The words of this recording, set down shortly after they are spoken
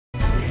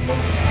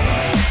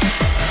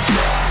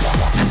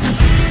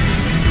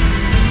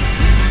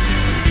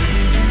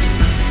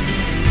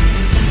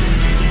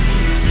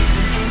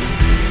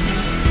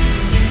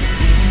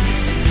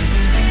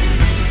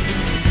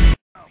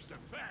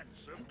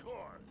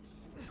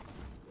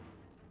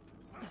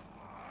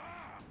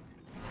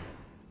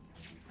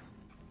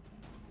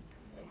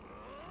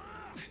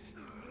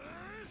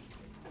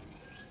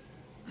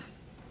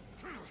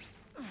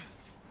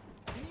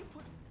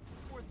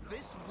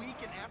This week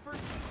and effort?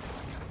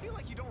 I feel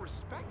like you don't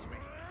respect me.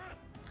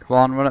 Come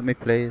on, run at me,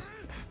 please.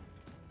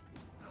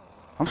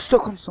 I'm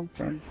stuck on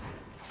something.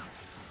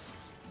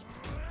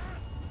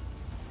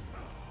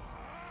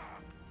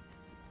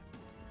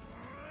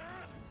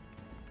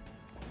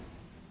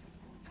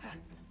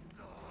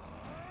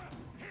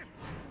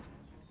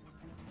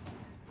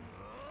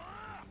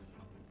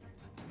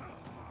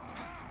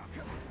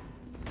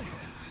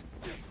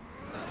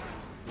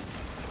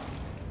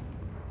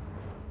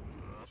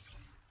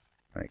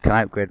 Right, can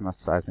I upgrade my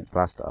seismic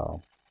blast at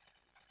all?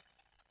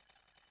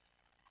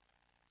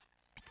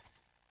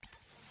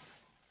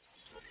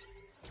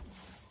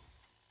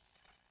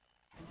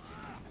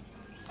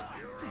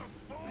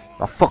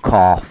 Oh, fuck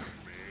off!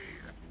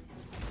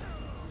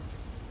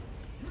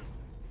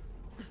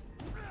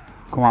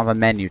 Come out of a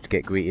menu to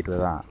get greeted with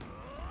that.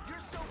 You're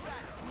so bad.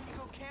 When you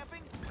go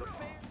camping, the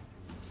bear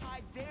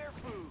hide their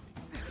food.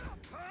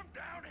 Come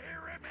down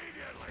here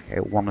immediately.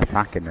 Okay, one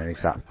attack and then he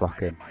starts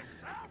blocking.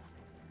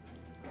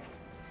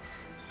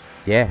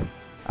 Yeah,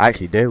 I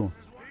actually do.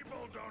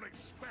 People don't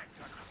expect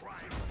a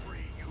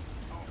crime-free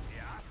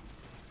utopia.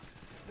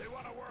 They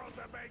want a world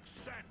that makes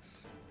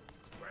sense,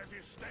 where if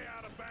you stay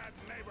out of bad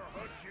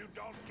neighborhoods, you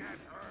don't get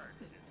hurt.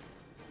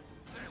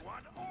 They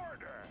want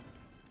order.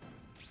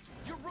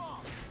 You're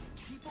wrong.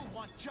 People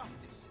want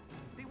justice.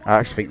 They want I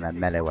actually think they're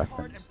melee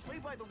weapons. and play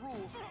by the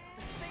rules,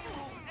 the same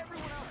rules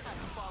everyone else has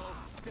to follow.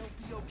 They'll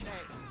be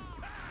okay.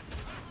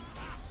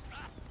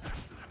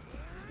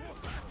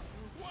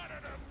 What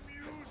an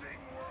amusing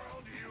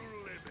world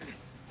you live in,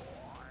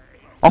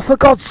 boy. Oh, for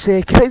God's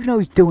sake, I don't even know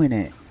who's doing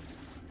it.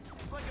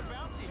 It's like a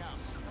bouncy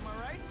house. Am I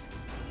right?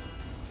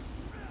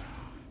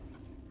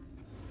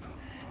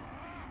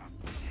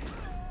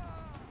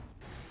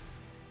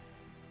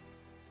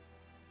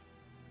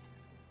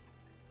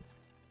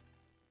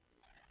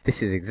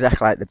 This is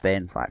exactly like the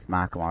Bane fight from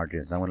Arkham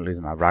Origins. I'm going to lose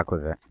my rag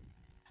with it.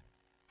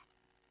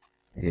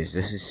 This is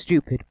just a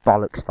stupid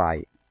bollocks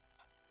fight.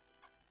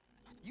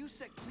 You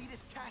set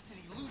Cletus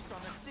Cassidy loose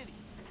on the city.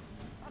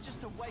 Not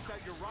just to wipe out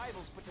your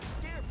rivals, but to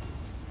scare people.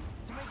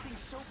 To make things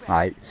so bad.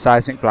 Right,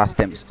 seismic blast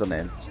him, stun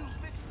him. You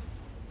fixed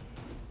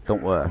it.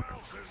 Don't work.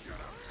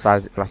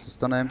 Seismic blast to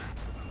stun him.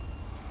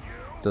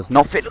 Does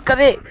nothing. Look at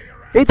it!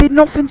 It did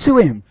nothing to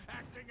him!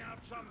 Acting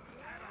out some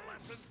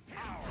adolescent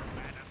power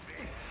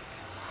fantasy.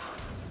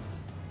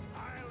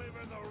 I live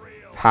in the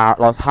real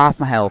Lost half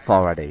my health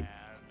already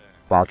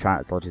while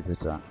trying to dodge his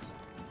attacks.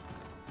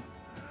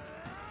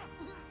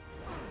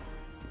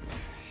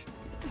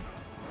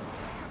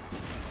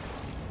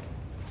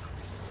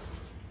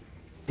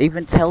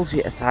 Even tells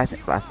you a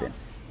seismic blast him,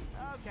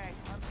 Okay,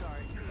 I'm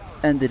sorry.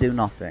 and they do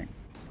nothing.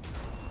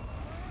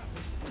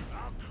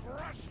 I'll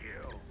crush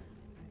you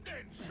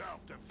in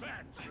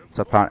self-defense.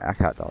 So apparently I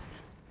can't dodge.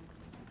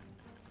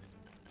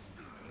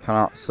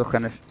 Cannot suck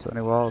any to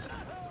any walls.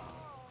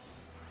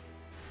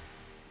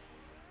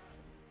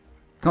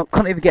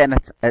 Couldn't even get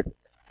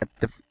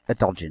a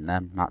dodge in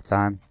then that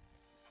time.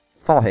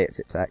 4 hits,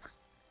 it takes.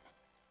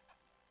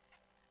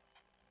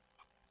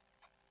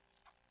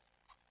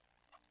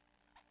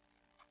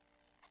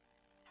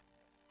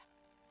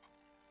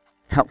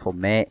 Helpful,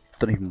 mate.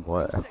 Don't even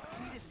work. You set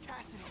Cletus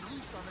Cassidy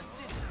loose on the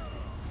city.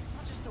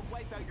 Not just to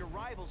wipe out your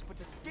rivals, but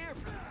to scare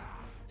people.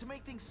 To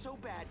make things so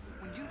bad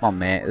when you Come on,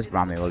 mate. There's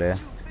Ramiel here.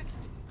 you fixed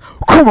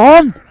it. Come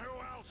on! Who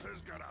else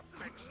is gonna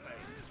fix things?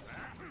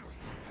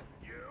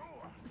 You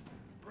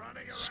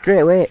running around Straight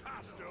away. in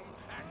costume,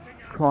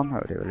 acting out Come on, some how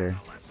do we do?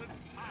 adolescent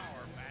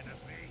power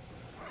fantasy.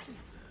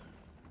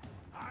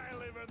 I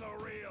live in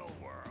the real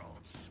world,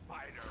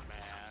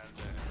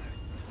 Spiderman.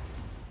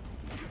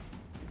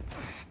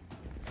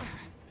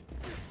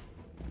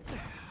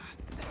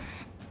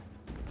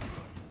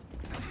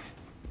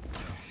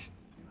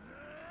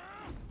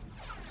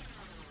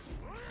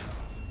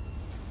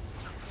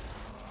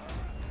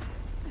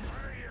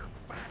 Where are your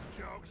fat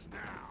jokes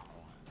now?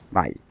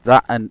 Right,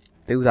 that and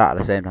do that at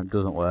the same time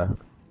doesn't work.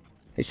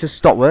 It's just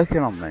stopped working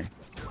on me.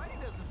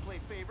 Spidey doesn't play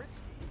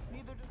favorites.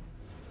 Neither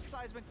does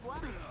Seismic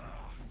Blast.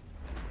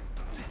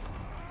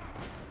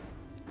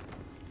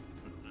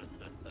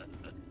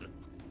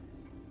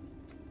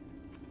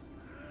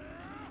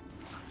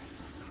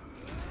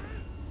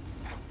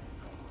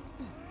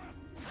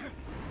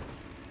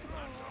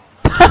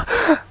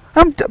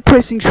 I'm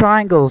pressing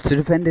triangle to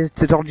defend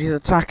to dodge his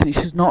attack and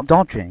it's just not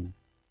dodging.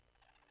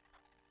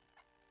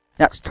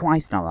 That's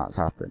twice now that's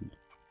happened.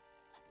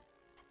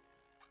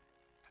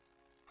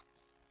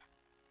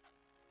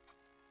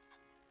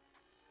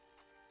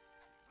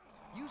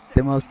 You set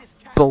The most Cletus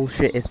Cassidy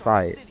bullshit loose is on the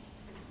fight. city.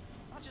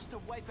 Not just to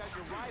wipe out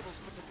your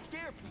rivals, but to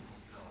scare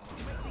people.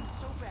 To make things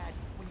so bad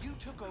when you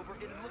took over,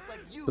 it'd look like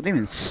you. Doesn't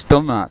even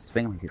stun that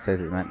thing like it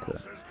says it's meant to. Who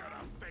else is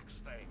gonna fix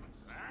things?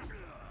 Huh?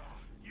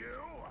 You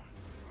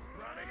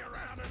running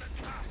around in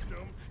a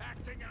costume,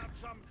 acting out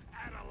some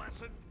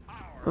adolescent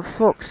power. For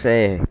fuck's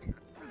sake.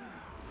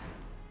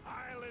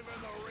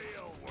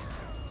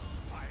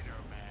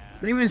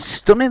 Didn't even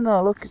stun him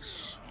though. Look,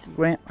 it's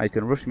straight. Oh, he's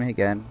gonna rush me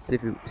again.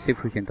 See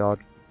if we can dodge.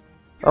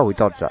 Oh, we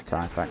dodged that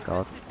time. Thank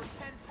God.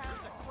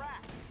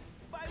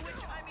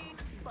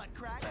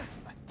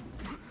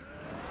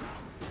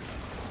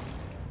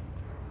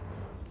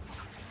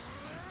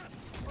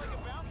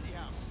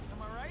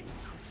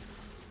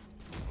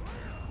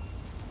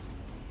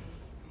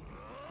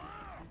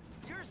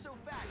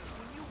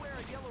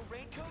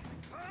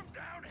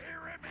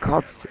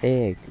 God's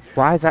sake,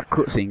 why has that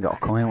cutscene got to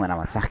come in when I'm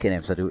attacking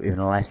him so I do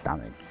even less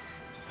damage?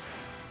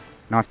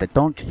 Now I have to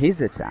dodge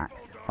his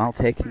attacks while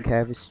taking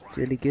care of his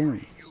silly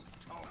goons.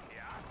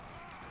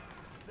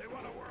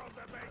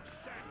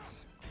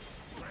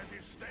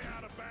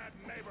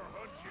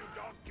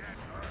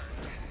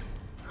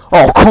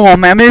 Oh come on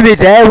man, maybe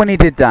there when he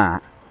did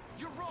that.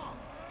 You're wrong.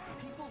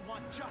 People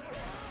want justice.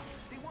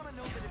 They want to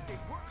know that if they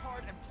work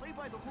hard and play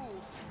by the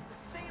rules, the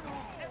same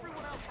rules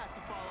everyone else has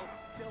to follow,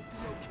 they'll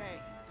be okay.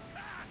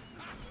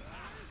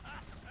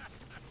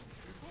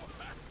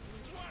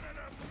 What an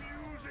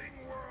amusing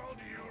world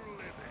you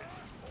live in,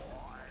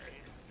 boy.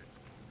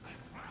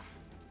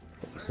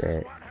 That's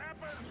it. What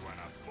happens when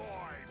a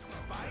boy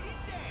Spidey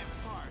dance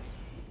party.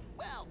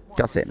 Well,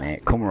 That's it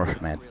mate, come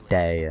rush me,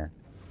 dare.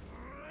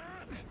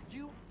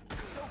 You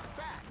so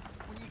fat.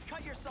 When you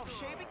cut yourself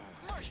shaving,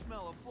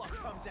 marshmallow fluff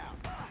comes out.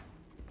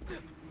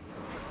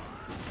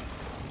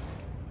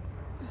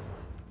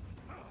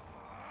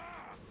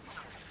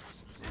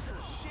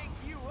 This'll shake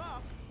you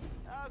up.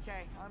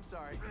 Okay, I'm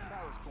sorry.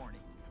 That was corny.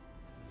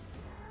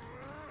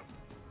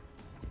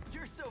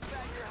 You're so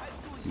fat your high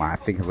school I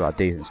think I've got a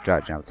decent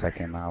strategy, I'll take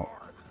him out.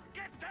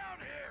 get down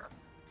here.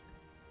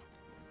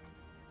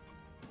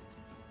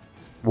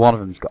 One of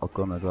them's got a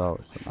gun as well,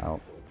 which doesn't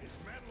help. It's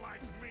men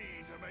like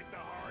me to make the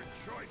hard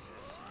choices,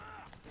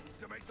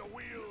 to make the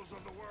wheels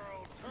of the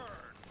world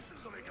turn,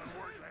 so they can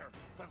work their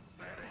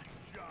pathetic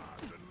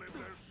jobs and live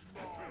their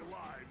small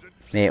lives.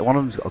 And Mate, one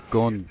of them's got a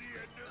gun. at the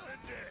end of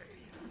the day,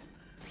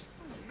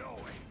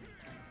 knowing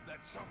that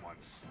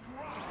someone's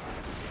strong.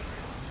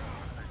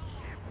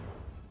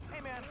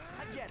 Hey man,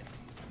 I get it.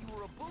 You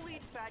were a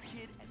bullied fat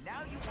kid and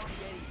now you want to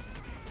get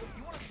even.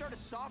 You want to start a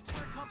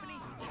software company?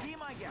 Be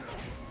my guest.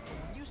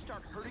 When you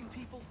start hurting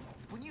people,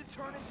 when you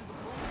turn into the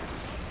bully,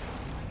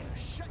 I'm gonna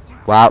shut you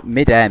down. Well,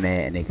 mid-air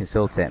mate, and he can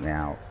still take me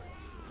out.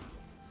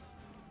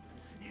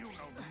 You know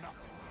nothing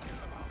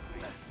about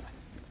me.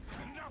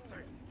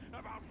 Nothing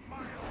about my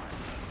life.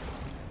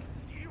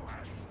 You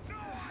have no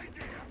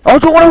idea. Oh, I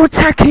don't want to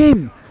attack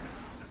him!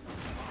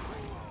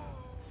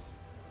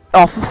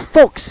 Oh, for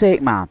fuck's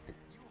sake, man.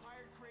 You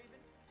hired Kraven?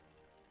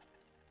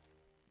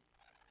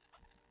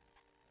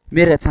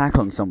 Mid-attack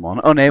on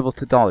someone, unable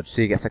to dodge,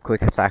 so he gets a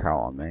quick attack out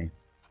on me.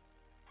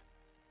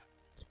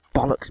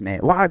 Bollocks,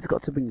 mate. Why have they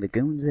got to bring the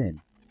goons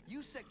in?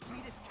 You set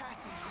Cletus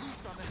Cassidy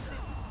loose on the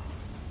city.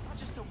 Not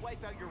just to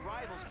wipe out your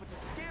rivals, but to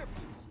scare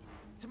people.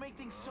 To make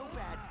things so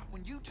bad,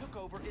 when you took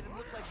over, it'd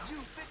look like you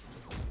fixed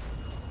it.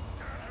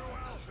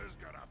 Who else is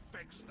gonna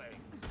fix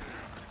things?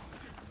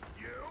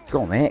 You?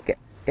 Go on, mate. Get.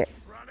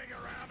 Running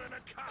around in a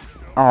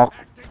costume, Oh,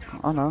 acting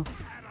out oh no. some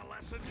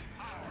adolescent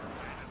power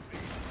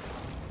fantasy.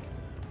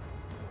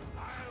 I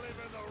live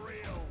in the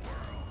real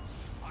world,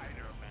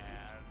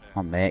 Spiderman.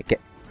 Come on, mate.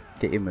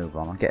 Get your move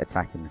on. Get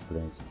attacking me,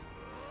 please.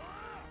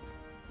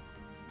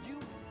 You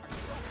are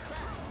so fat.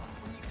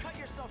 When you cut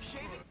yourself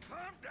shaving, Come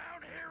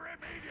down here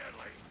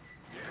immediately.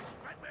 You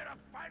expect me to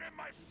fight him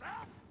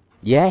myself?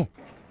 Yeah.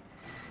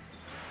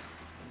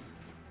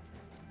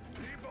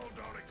 People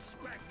don't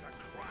expect a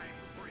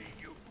crime-free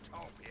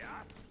utopia.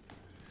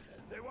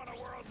 They want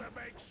a world that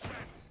makes sense.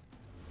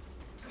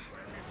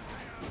 Where if you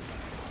stay out of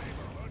bad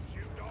neighborhoods,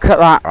 you don't. Cut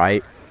that,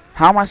 right?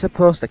 How am I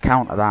supposed to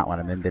counter that when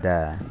I'm in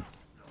mid-air?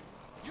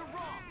 you're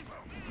wrong.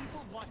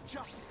 People want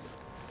justice.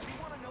 They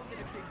want to know that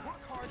if they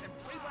work hard and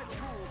play by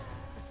the rules,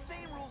 the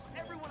same rules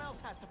everyone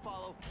else has to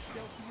follow,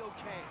 they'll be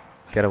okay.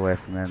 Get away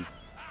from him.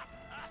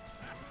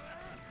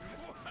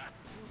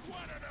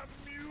 What an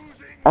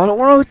amusing. I don't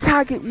want to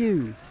target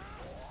you.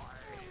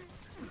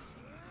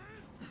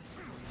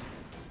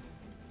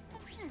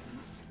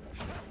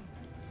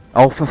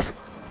 Oh,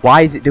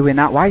 why is it doing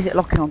that? Why is it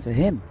locking onto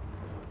him?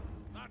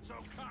 Not so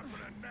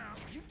confident now.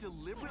 Are you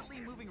deliberately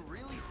moving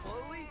really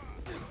slowly?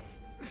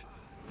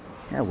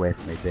 Get away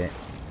from me, bit.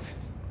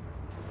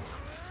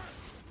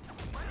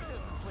 Money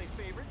doesn't play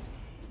favorites.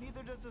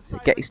 Neither does the So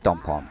side get your of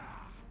stomp blast. on.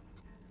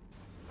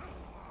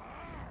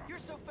 You're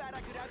so fat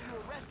I could have you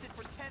arrested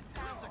for 10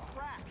 pounds of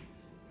crack.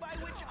 By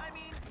which I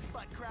mean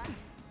butt crack.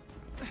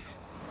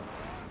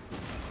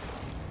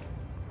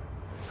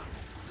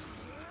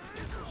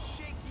 This'll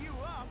shake you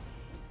up.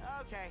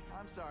 Okay,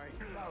 I'm sorry.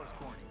 That was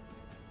corny.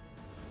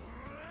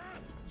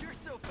 You're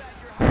so fat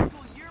your high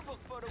school yearbook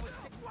photo was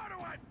taken. What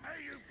do I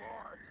pay you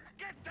for?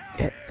 Get down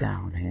Get here.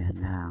 down here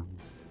now.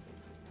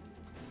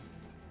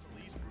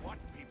 At least what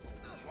people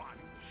want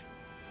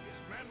is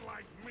men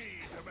like me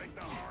to make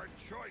the hard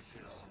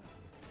choices.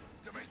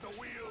 To make the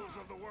wheels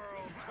of the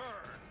world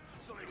turn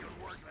so they can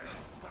work their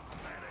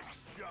pathetic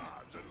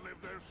jobs and live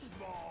their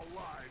small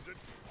lives and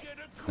get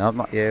a No,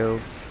 not you.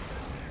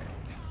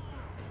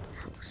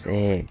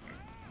 sake.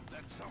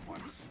 That someone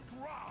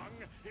strong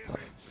is in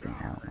Fucking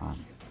hell, charge.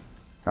 man.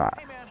 Right.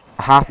 Hey man,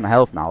 Half my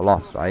health now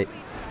lost, right? now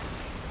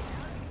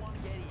you want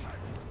to get even.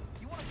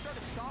 You want to start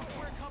a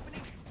software company?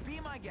 Be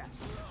my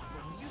guest.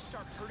 But when you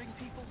start hurting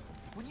people,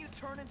 when you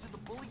turn into the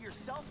bully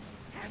yourself,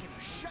 I'm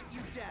gonna shut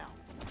you down.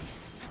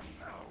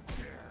 How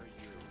dare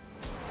you?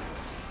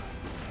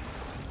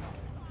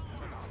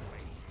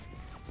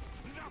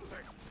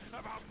 Nothing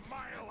about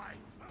my life.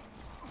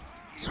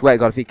 Swear to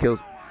God, if he kills.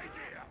 No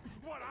idea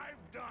what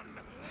I've done.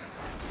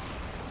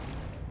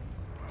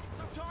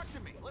 So talk to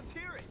me. Let's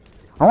hear it.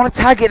 I want to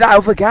tag it that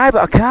other guy,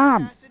 but I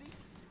can't. Cassidy,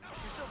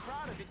 you're so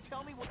proud of it.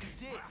 Tell me what you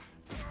did.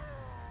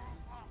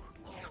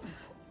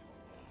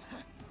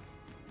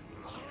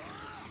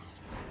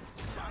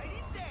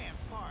 Spidey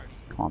dance party.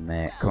 Come on,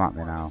 mate. Come at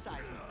me now.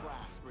 Seismic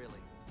blast,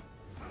 really.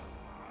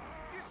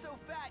 You're so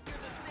fat, you're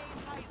the same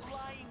height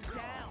lying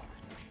down.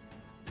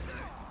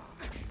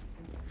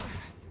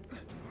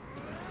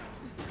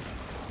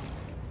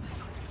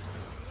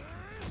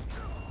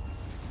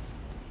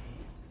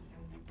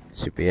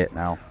 This should be it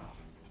now.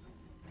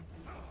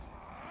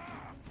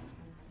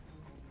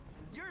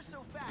 You're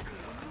so fat,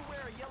 when you wear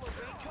a yellow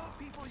raincoat,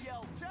 people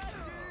yell,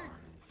 "Taxi!"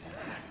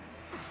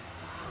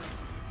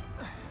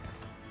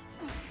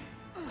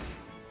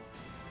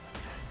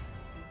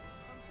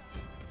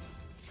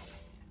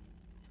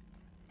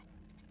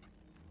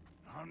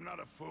 I'm not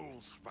a fool,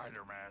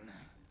 Spider-Man.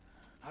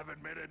 I've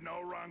admitted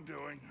no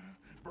wrongdoing,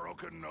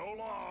 broken no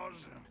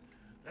laws.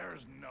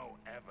 There's no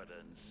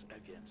evidence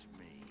against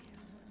me.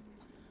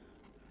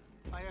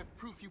 I have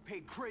proof you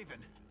paid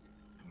Kraven.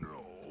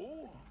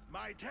 No,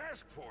 my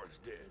task force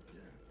did.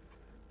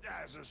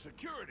 As a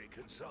security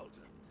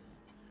consultant.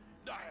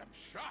 I am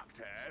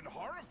shocked and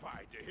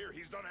horrified to hear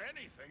he's done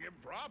anything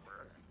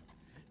improper.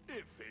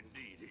 If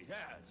indeed he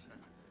has.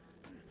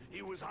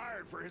 He was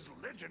hired for his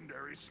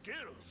legendary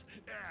skills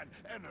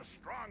and a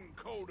strong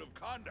code of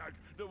conduct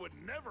that would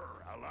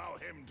never allow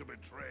him to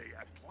betray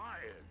a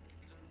client.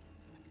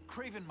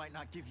 Kraven might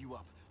not give you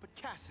up, but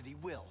Cassidy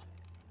will.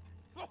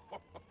 A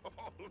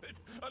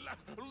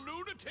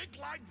lunatic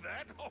like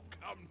that? Oh,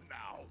 come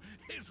now.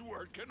 His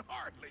word can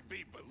hardly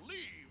be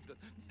believed.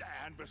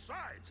 And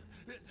besides,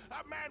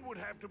 a man would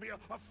have to be a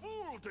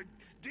fool to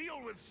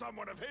deal with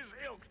someone of his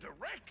ilk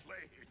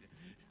directly.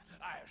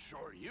 I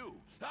assure you,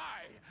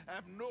 I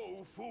am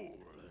no fool.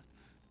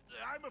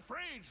 I'm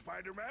afraid,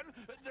 Spider-Man,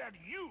 that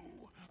you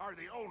are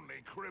the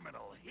only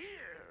criminal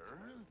here.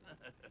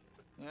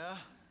 Yeah?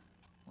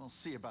 We'll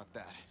see about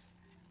that.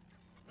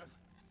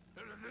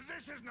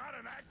 This is not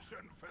an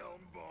action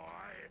film,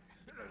 boy.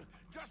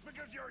 Just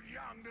because you're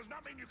young does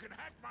not mean you can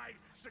hack my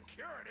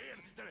security and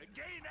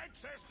gain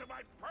access to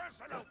my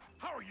personal...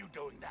 How are you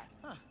doing that?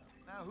 Huh.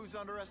 Now who's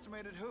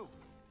underestimated who?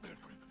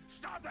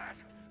 Stop that!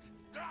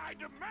 I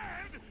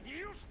demand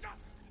you stop!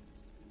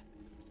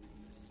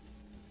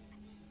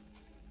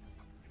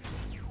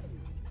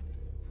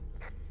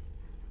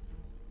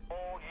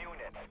 All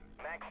units.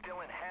 Max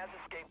Dillon has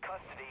escaped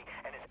custody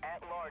and is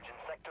at large in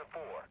Sector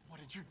 4. What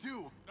did you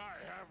do? I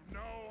have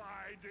no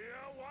idea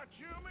what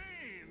you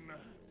mean.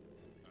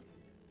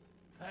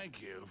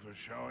 Thank you for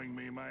showing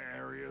me my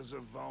areas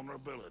of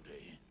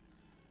vulnerability.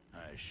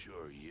 I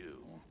assure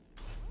you,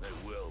 they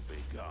will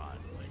be gone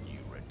when you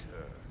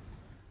return.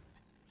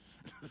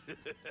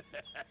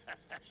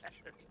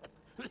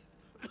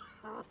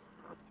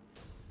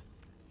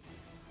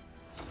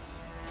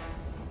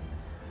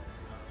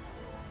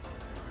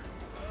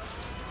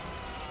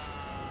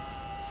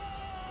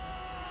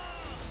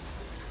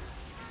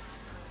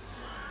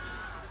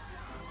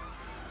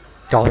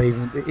 Oh,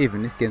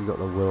 even this game's got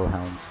the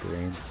Wilhelm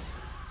screen.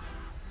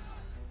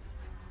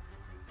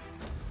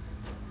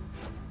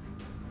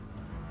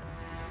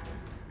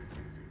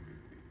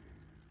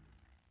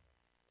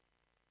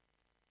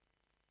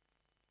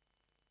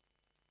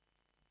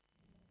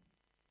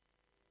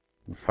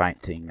 I'm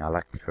fighting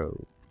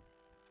Electro.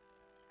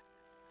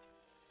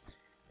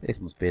 This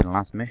must be the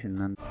last mission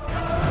then.